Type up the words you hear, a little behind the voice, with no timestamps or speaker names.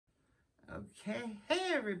Okay,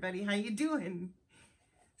 hey everybody, how you doing?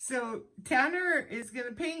 So Tanner is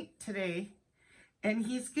gonna paint today, and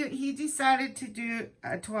he decided to do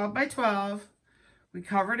a 12 by 12. We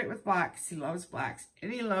covered it with black because he loves blacks,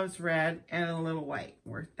 and he loves red and a little white.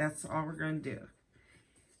 That's all we're gonna do.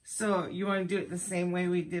 So you want to do it the same way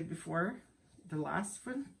we did before, the last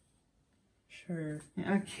one? Sure.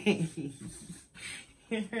 Okay.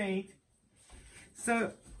 All right.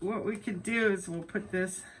 So what we could do is we'll put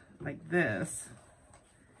this like this.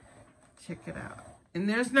 Check it out. And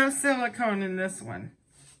there's no silicone in this one.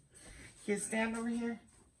 Can you stand over here?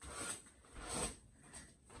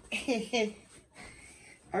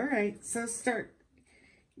 All right, so start.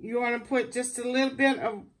 You want to put just a little bit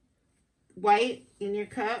of white in your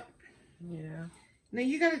cup? Yeah. No,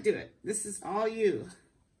 you got to do it. This is all you.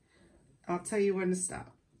 I'll tell you when to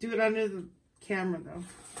stop. Do it under the camera, though.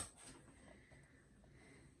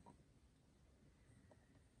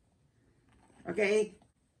 Okay.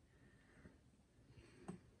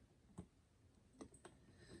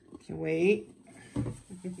 Okay, wait. And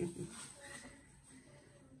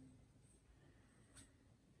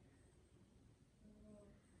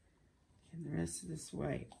the rest of this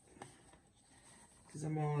white. Because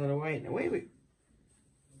I'm all out of white. Now, wait.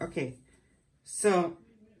 Okay. So.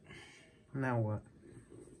 Now what?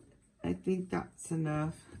 I think that's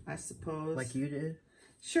enough, I suppose. Like you did?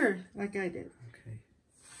 Sure, like I did. Okay.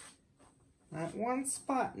 Not one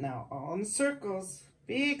spot now, all in circles,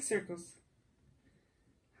 big circles.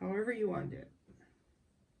 However you want it.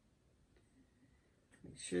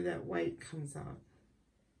 Make sure that white comes out.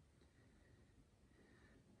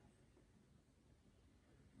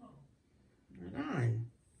 Right on.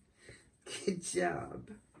 Good job.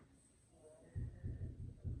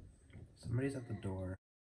 Somebody's at the door.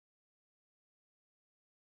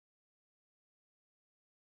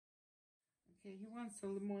 Okay, he wants a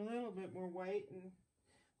little bit more white, and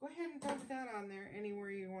go ahead and dump that on there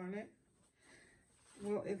anywhere you want it.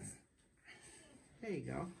 Well, there you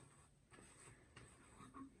go.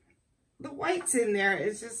 The white's in there,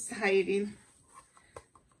 it's just hiding.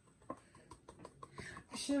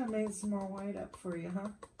 I should have made some more white up for you, huh?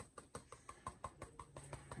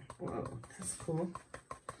 Whoa, that's cool.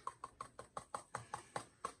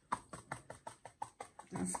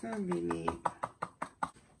 That's gonna be neat.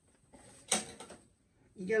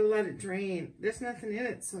 You gotta let it drain. There's nothing in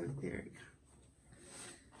it, so there you go.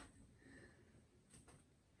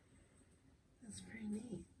 That's pretty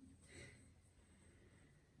neat.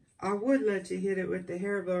 I would let you hit it with the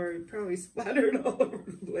hair blower. You'd probably splatter it all over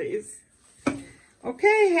the place.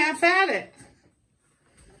 Okay, have at it.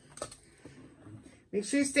 Make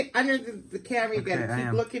sure you stay under the camera. You gotta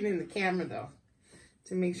keep looking in the camera though,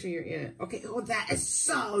 to make sure you're in it. Okay, oh, that is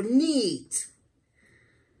so neat.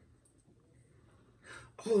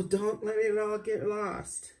 Oh, don't let it all get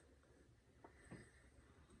lost.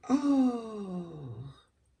 Oh.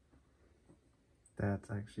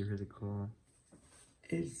 That's actually really cool.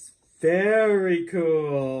 It's very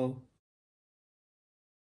cool.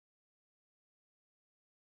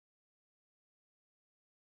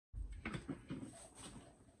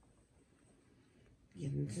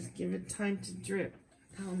 Just give it time to drip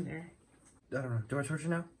down there. I don't know. Do I torch it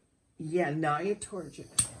now? Yeah, now you torch it.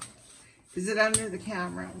 Is it under the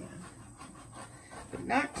camera? Yeah. But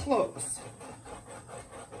not close.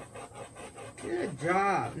 Good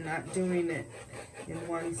job not doing it in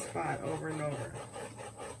one spot over and over.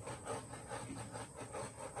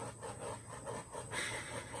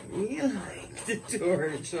 You like the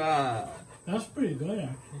torch, huh? That's pretty good,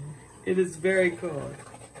 actually. It is very cool.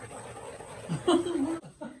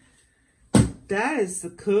 That is the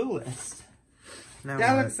coolest. Now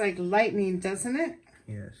that what? looks like lightning, doesn't it?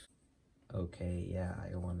 Yes. Okay, yeah,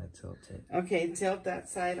 I want to tilt it. Okay, tilt that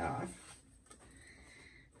side off.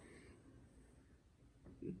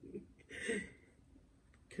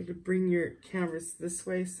 Could you bring your cameras this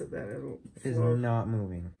way so that it'll It is flow? not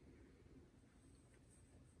moving.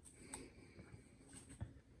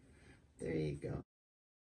 There you go.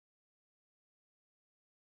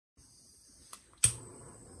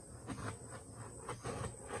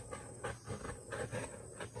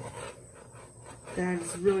 That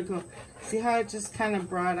is really cool. See how it just kind of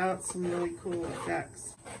brought out some really cool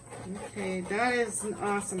effects. Okay, that is an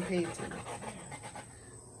awesome painting.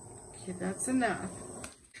 Okay, that's enough.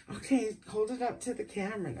 Okay, hold it up to the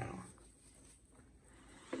camera now.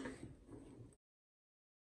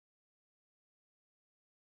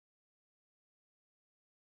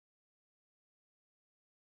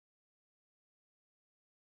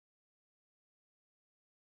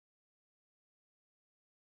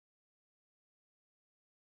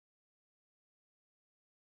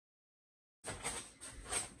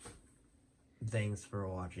 Thanks for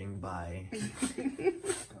watching. Bye.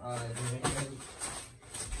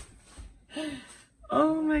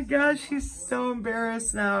 Oh my gosh, he's so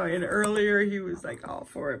embarrassed now. And earlier he was like all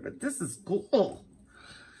for it, but this is cool.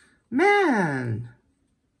 Man,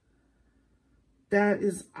 that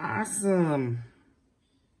is awesome.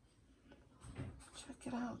 Check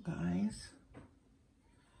it out, guys.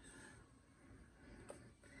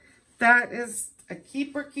 That is a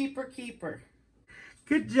keeper, keeper, keeper.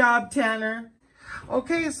 Good job, Tanner.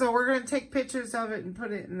 Okay, so we're going to take pictures of it and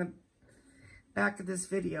put it in the back of this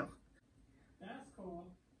video. That's cool.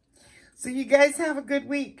 So you guys have a good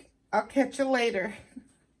week. I'll catch you later.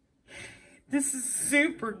 This is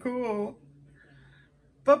super cool.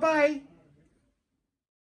 Bye-bye.